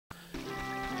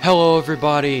Hello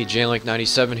everybody,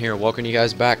 JLink97 here, welcome you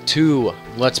guys back to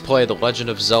Let's Play The Legend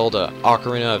of Zelda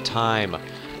Ocarina of Time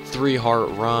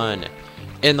 3-Heart Run.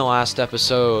 In the last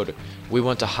episode, we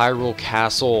went to Hyrule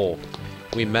Castle.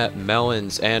 We met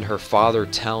Melons and her father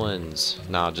Talons.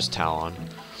 Nah, just Talon.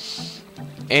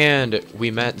 And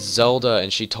we met Zelda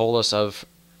and she told us of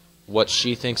what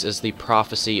she thinks is the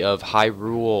prophecy of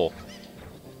Hyrule.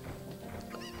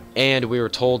 And we were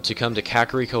told to come to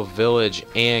Kakariko Village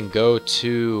and go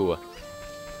to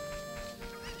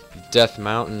Death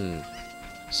Mountain.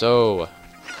 So,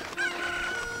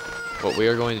 what we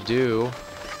are going to do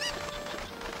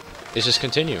is just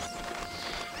continue.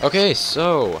 Okay,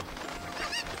 so,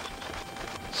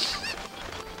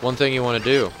 one thing you want to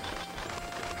do.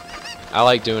 I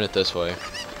like doing it this way.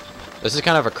 This is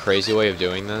kind of a crazy way of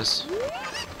doing this,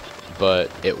 but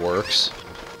it works.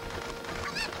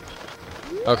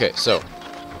 Okay, so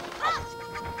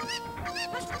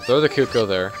throw the Cuckoo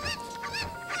there.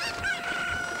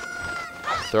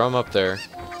 Throw him up there.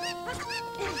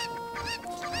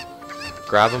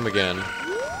 Grab him again.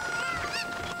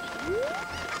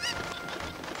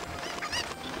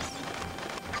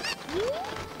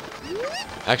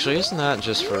 Actually, isn't that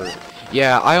just for...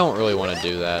 Yeah, I don't really want to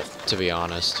do that, to be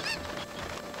honest.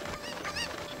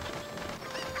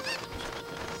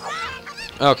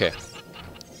 Okay.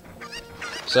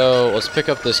 So, let's pick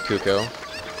up this Cuckoo.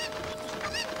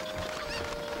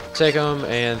 Take him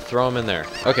and throw him in there.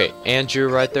 Okay, Andrew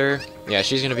right there. Yeah,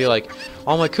 she's gonna be like,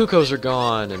 all my Cuckoos are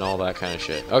gone and all that kind of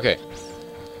shit. Okay.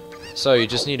 So, you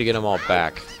just need to get them all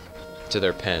back to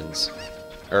their pens.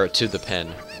 Or, to the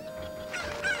pen.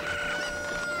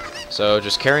 So,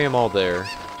 just carry them all there.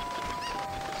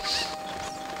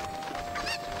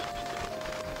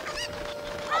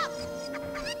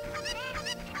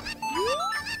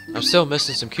 I'm still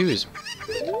missing some Cuckoos.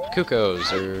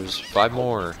 There's 5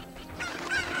 more.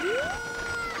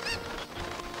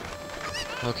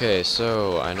 Okay,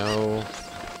 so I know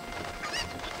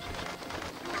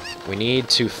we need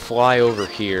to fly over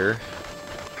here.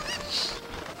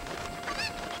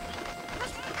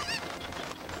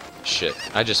 Shit,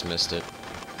 I just missed it.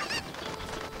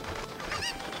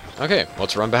 Okay,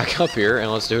 let's run back up here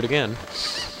and let's do it again.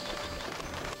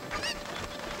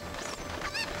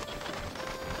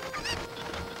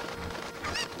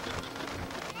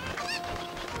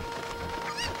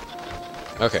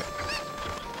 Okay.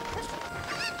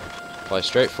 Fly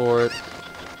straight for it.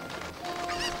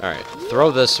 Alright,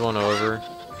 throw this one over.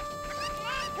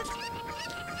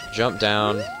 Jump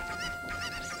down.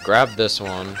 Grab this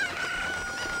one.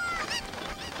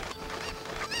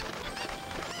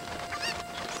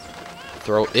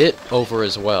 Throw it over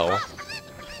as well.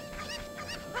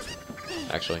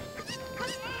 Actually.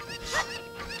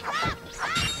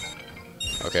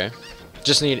 Okay.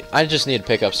 I just need to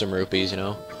pick up some rupees, you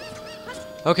know.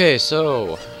 Okay,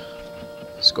 so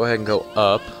let's go ahead and go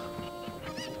up.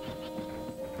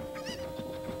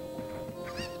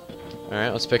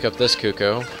 Alright, let's pick up this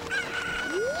Cuckoo.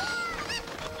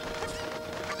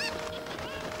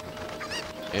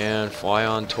 And fly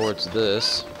on towards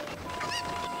this.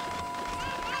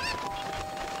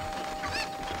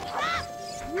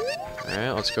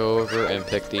 Alright, let's go over and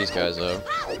pick these guys up.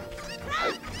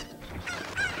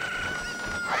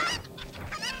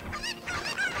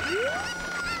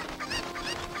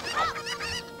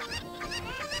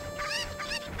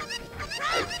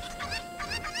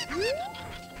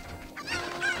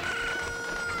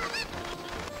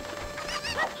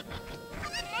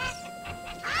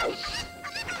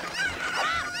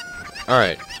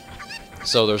 Alright,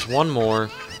 so there's one more,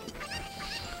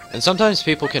 and sometimes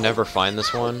people can never find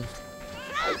this one,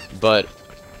 but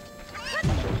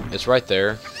it's right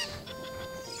there.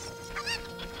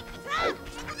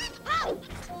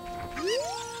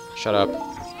 Shut up.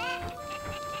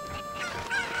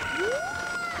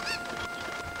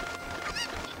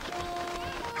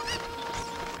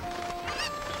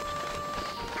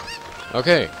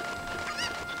 Okay.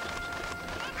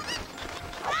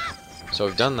 So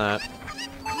we've done that.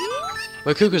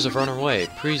 My Cuckoos have run away.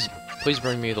 Please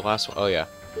bring me the last one. Oh yeah.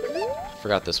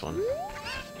 Forgot this one.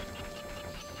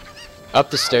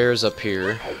 Up the stairs up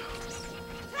here.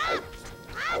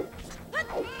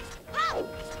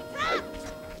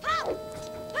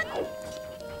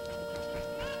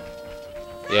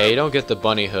 Yeah, you don't get the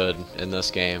bunny hood in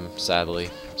this game, sadly.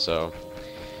 So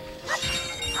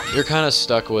you're kind of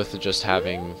stuck with just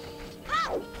having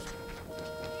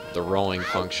the rolling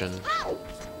function.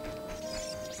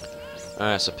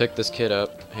 Alright, so pick this kid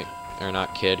up. Hey, or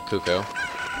not kid, Cuckoo.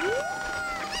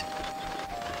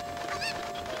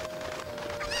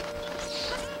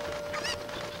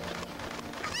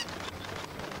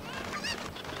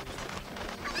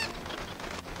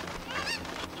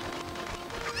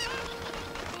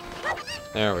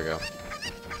 There we go.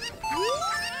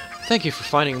 Thank you for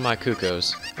finding my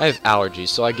cuckoos. I have allergies,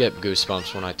 so I get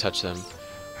goosebumps when I touch them.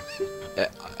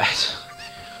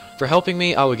 For helping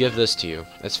me, I will give this to you.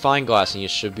 It's fine glass and it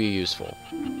should be useful.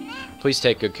 Please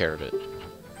take good care of it.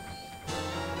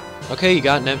 Okay, you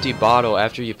got an empty bottle.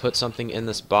 After you put something in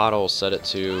this bottle, set it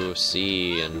to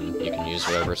C, and you can use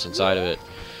whatever's inside of it.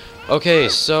 Okay,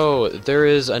 so there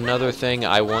is another thing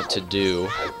I want to do.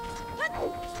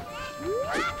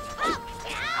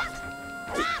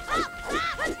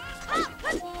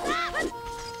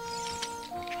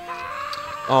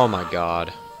 Oh my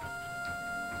god.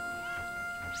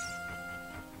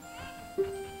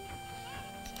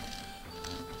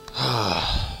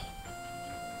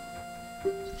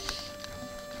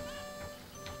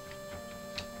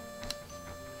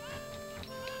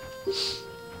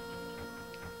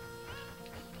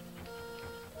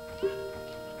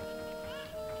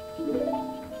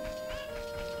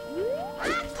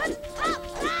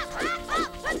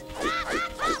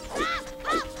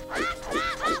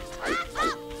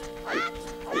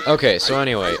 Okay, so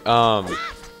anyway, I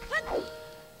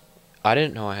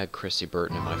didn't know I had Chrissy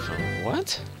Burton in my phone.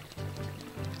 What?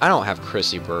 I don't have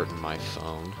Chrissy Burton in my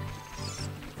phone.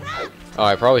 Oh,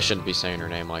 I probably shouldn't be saying her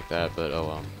name like that, but oh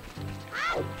well.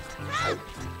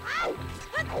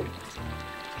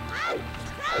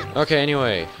 Okay,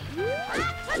 anyway.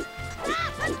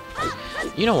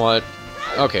 You know what?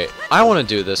 Okay, I want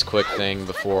to do this quick thing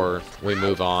before we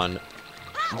move on.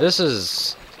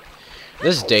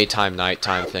 This daytime,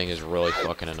 nighttime thing is really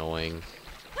fucking annoying.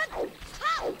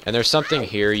 And there's something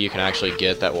here you can actually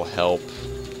get that will help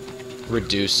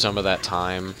reduce some of that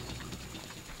time.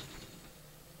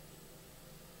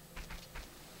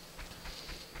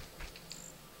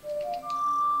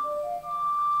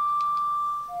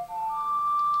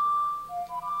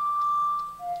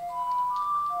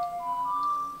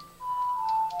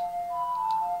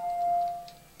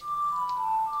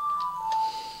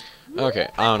 Okay,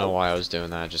 I don't know why I was doing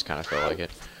that, I just kind of felt like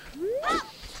it.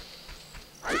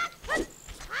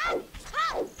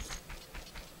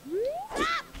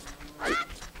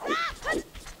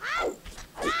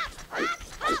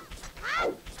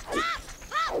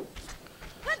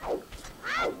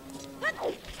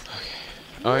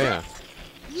 Oh yeah.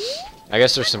 I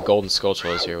guess there's some golden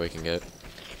skulltulas here we can get.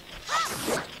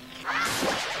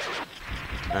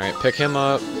 Alright, pick him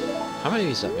up. How many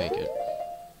does that make it?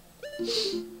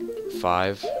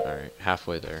 5? Alright,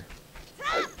 halfway there.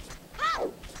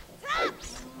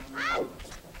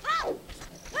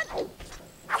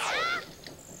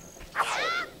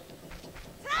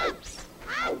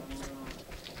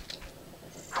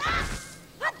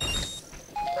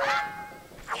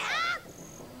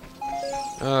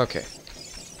 Okay.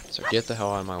 So get the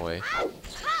hell out of my way.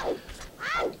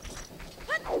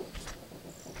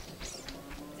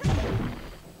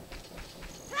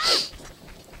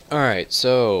 Alright,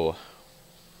 so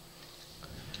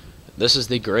this is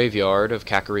the graveyard of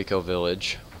Kakariko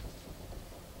Village.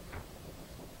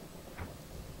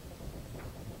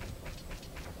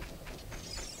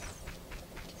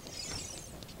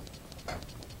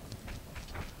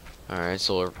 Alright,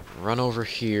 so we'll run over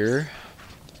here.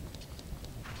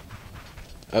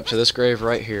 Up to this grave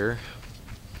right here.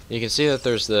 You can see that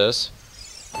there's this.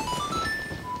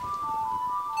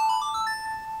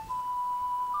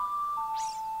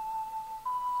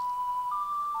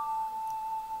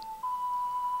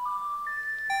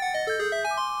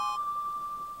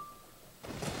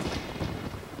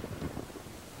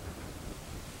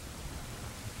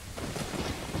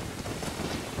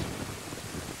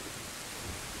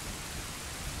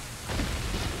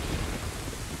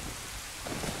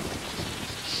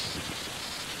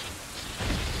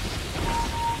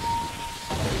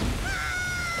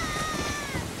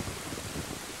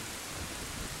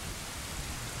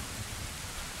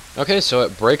 Okay, so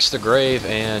it breaks the grave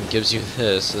and gives you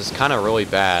this. This is kind of really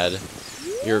bad.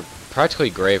 You're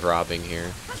practically grave robbing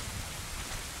here.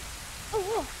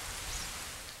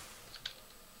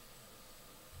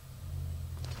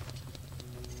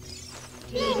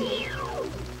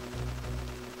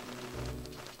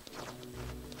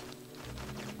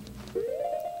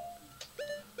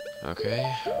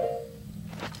 Okay.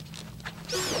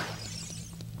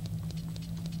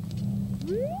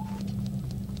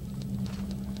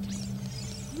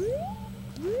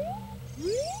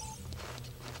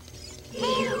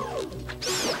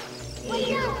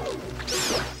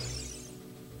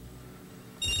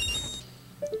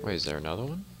 Wait, is there another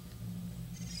one?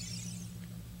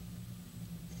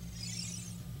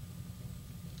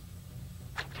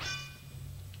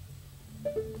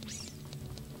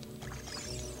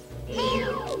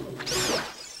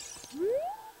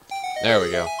 There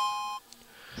we go.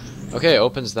 Okay,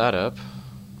 opens that up.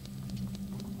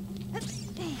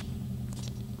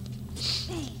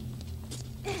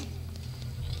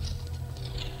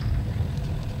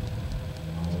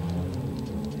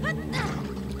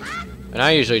 And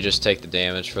I usually just take the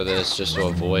damage for this, just to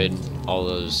avoid all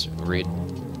those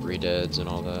re-deads and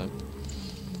all that.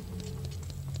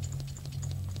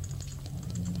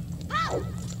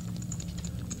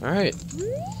 Alright.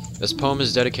 This poem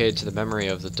is dedicated to the memory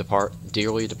of the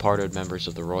dearly departed members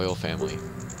of the royal family.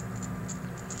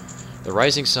 The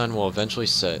rising sun will eventually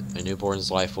set, a newborn's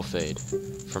life will fade.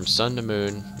 From sun to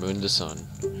moon, moon to sun,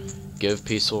 give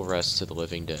peaceful rest to the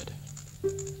living dead.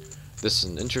 This is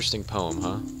an interesting poem,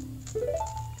 huh?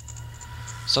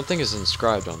 Something is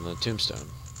inscribed on the tombstone.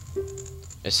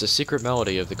 It's the secret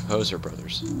melody of the composer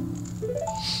brothers.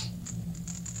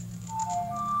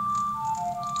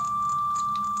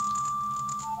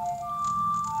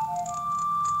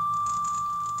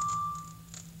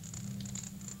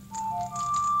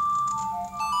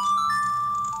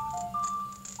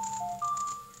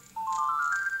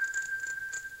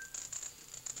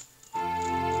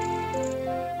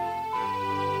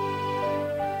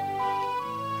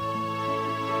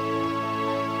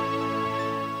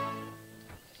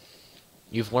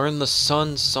 You've learned the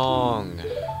sun song.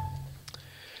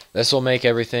 This will make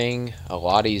everything a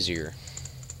lot easier.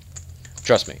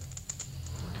 Trust me.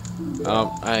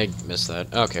 I missed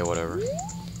that. Okay, whatever.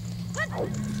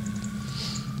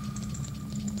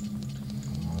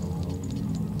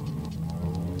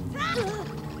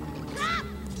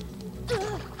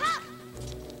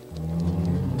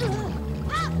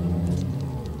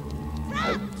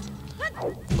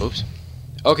 Oops.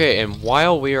 Okay, and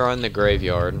while we are on the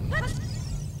graveyard,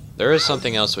 there is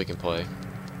something else we can play.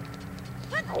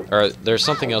 Or, there's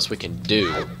something else we can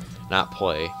do, not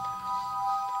play.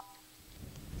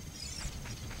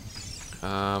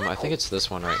 I think it's this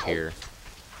one right here.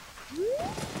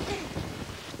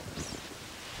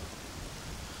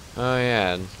 Oh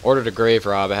yeah, in order to grave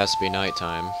rob, it has to be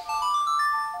nighttime.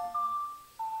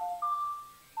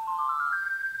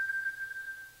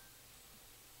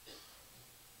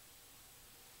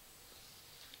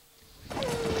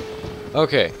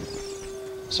 Okay.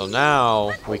 So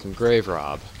now we can grave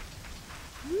rob.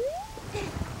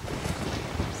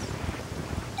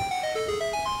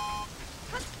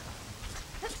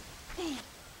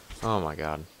 Oh my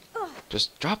god.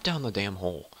 Just drop down the damn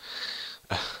hole.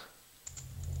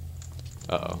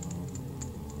 Uh-oh.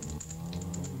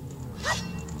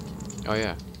 Oh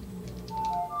yeah.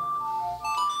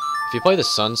 If you play the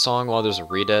sun song while there's a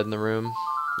re-dead in the room,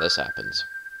 this happens.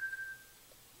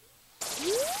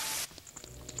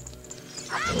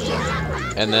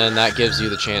 And then that gives you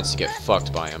the chance to get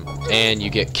fucked by him. And you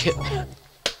get killed.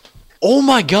 Oh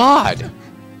my god!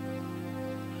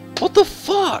 What the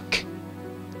fuck?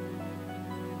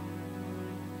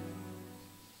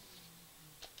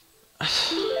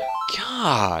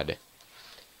 God.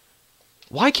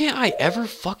 Why can't I ever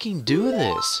fucking do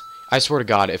this? I swear to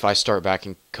God, if I start back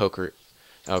in Coker...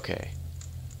 Okay.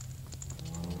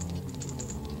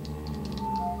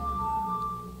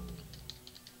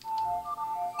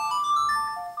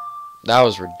 That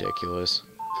was ridiculous.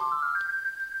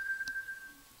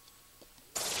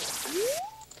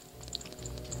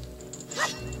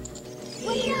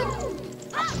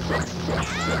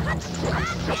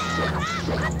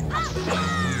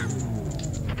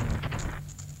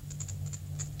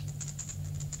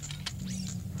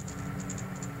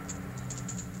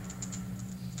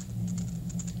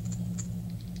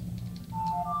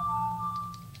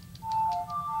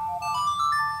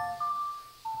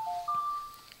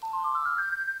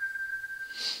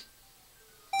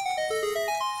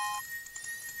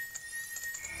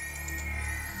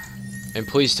 And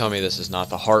please tell me this is not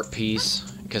the heart piece,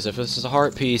 because if this is a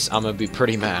heart piece, I'm gonna be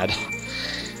pretty mad.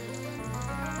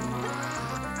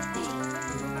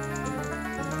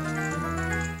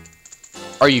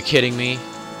 Are you kidding me?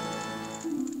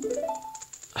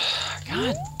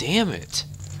 God damn it.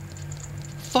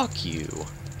 Fuck you.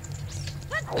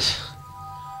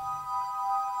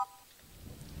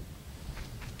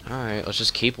 Alright, let's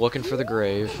just keep looking for the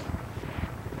grave.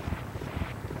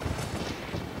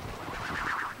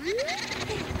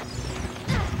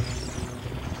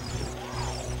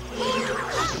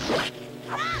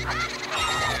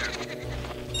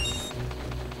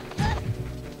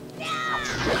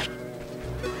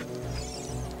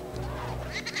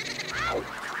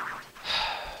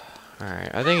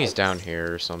 Alright, I think he's down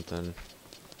here or something.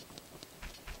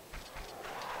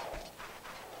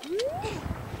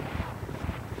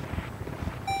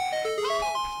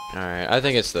 Alright, I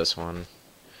think it's this one.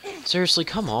 Seriously,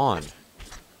 come on.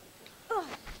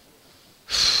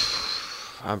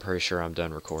 I'm pretty sure I'm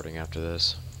done recording after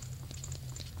this.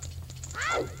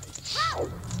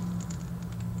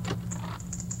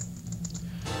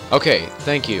 Okay,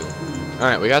 thank you.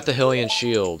 Alright, we got the Hylian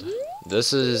shield.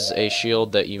 This is a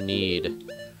shield that you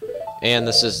need. And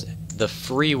this is the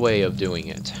free way of doing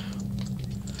it.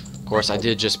 Of course, I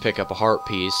did just pick up a heart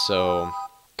piece, so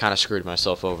kind of screwed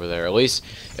myself over there. At least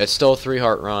it's still a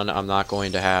 3-heart run. I'm not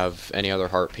going to have any other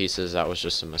heart pieces. That was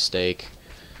just a mistake.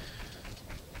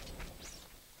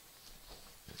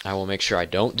 I will make sure I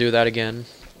don't do that again.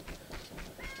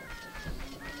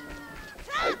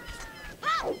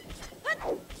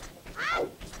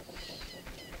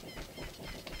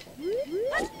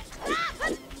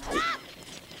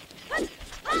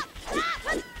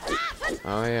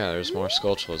 Oh yeah, there's more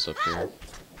Skulltulas up here.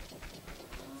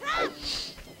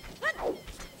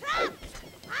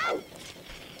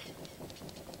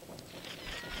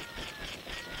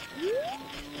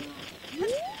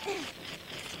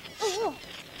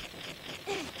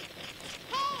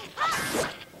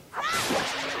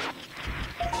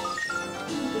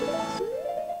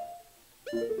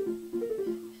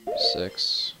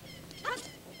 Six.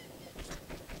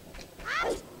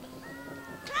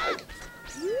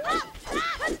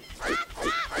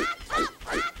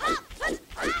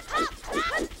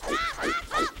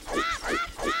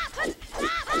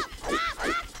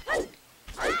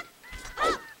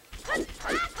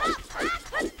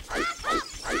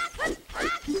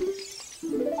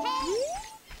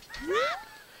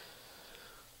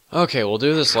 Okay, we'll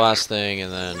do this last thing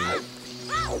and then...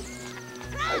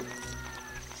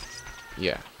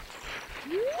 yeah.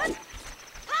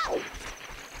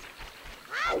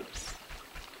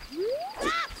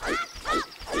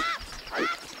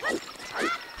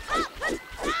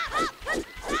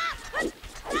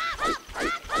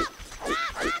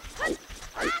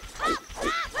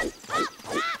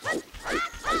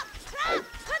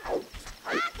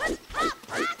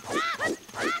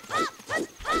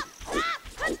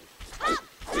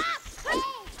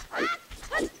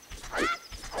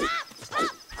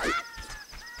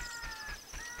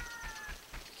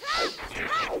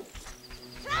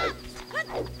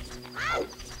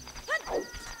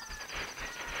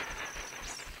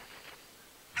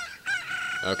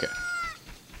 Okay.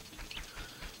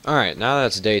 Alright, now that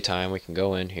it's daytime, we can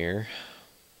go in here.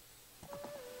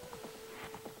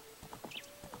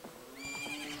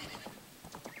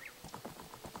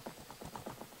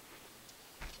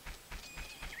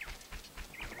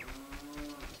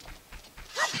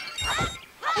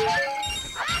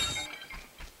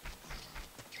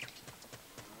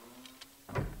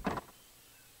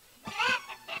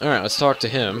 Alright, let's talk to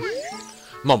him.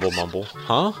 Mumble, mumble.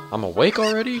 Huh? I'm awake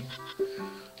already?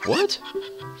 What?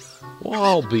 Well,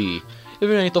 I'll be, if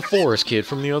it ain't the forest kid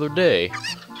from the other day.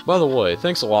 By the way,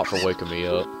 thanks a lot for waking me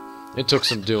up. It took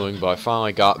some doing, but I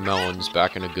finally got Melons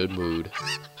back in a good mood.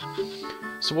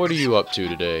 So what are you up to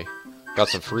today? Got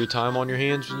some free time on your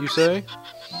hands, you say?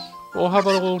 Well, how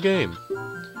about a little game?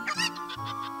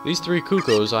 These 3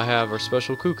 cuckoos I have are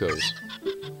special cuckoos.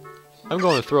 I'm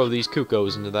going to throw these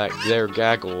cuckoos into that there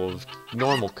gaggle of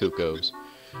normal cuckoos.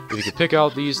 If you can pick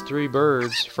out these 3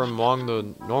 birds from among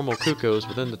the normal cuckoos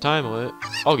within the time limit,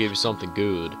 I'll give you something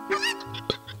good.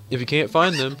 If you can't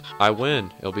find them, I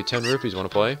win. It'll be 10 rupees. Want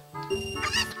to play?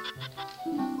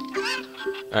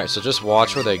 Alright, so just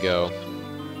watch where they go.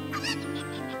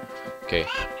 Okay,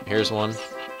 here's one.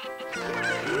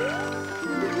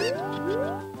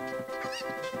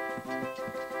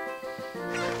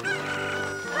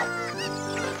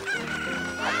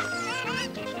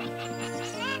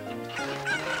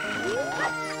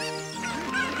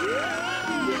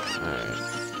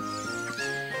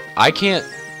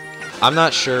 I'm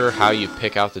not sure how you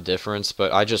pick out the difference,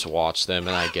 but I just watch them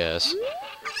and I guess.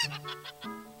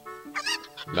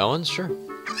 Melons? Sure.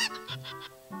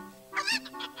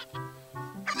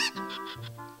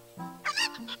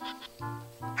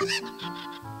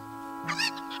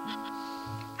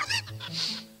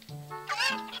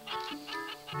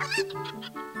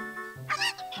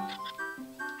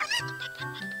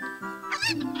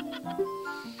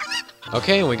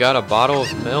 Okay, and we got a bottle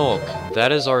of milk.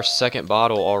 That is our second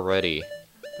bottle already.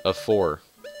 Of 4.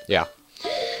 Yeah.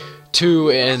 2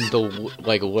 in the,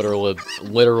 like,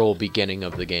 literal beginning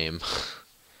of the game.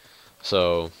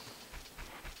 So,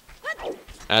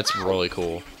 that's really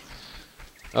cool.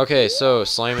 Okay, so,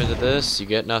 slam into this, you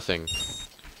get nothing.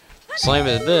 Slam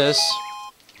into this,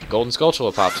 Golden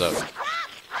Skulltula pops up.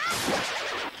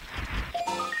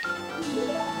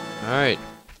 Alright,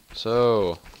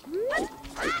 so...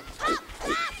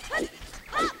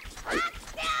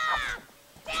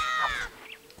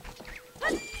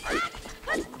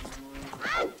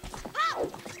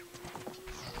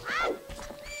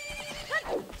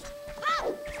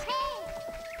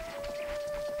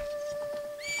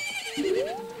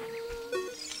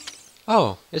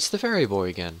 Oh, it's the fairy boy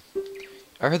again.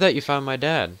 I heard that you found my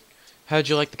dad. How'd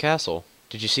you like the castle?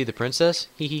 Did you see the princess?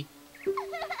 Hee hee.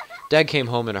 Dad came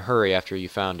home in a hurry after you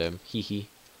found him. Hee hee.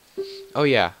 Oh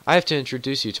yeah, I have to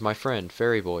introduce you to my friend,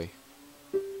 Fairy Boy.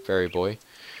 Fairy Boy.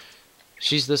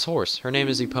 She's this horse. Her name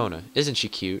is Epona. Isn't she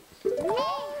cute?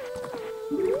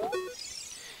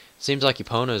 Seems like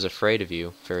Epona is afraid of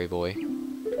you, Fairy Boy.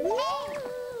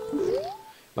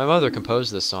 My mother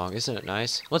composed this song. Isn't it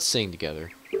nice? Let's sing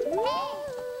together.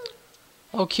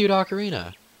 Oh, cute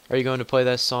ocarina. Are you going to play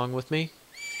that song with me?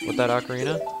 With that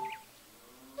ocarina?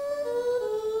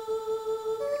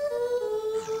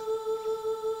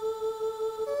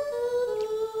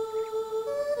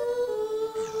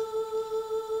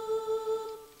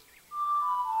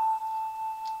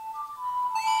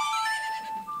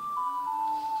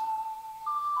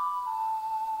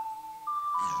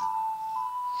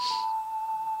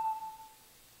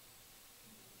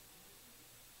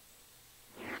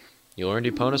 You learned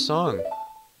Epona's song.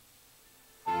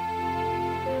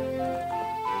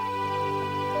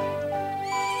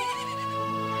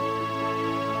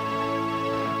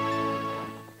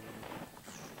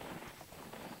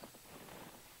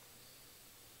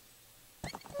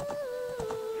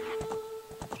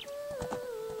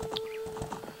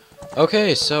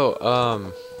 Okay,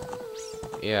 so,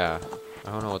 yeah.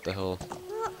 I don't know what the hell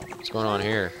is going on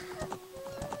here.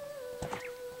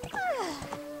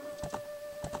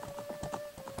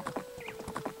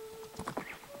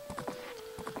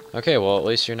 Okay, well, at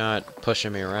least you're not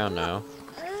pushing me around now.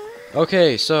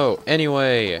 Okay, so,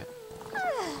 anyway.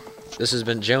 This has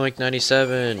been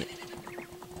JLink97.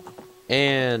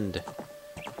 And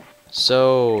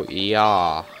so,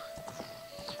 yeah.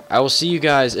 I will see you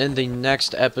guys in the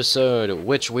next episode,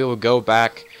 which we will go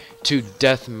back to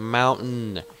Death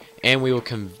Mountain. And we will,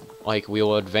 we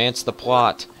will advance the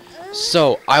plot.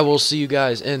 So, I will see you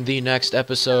guys in the next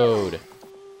episode.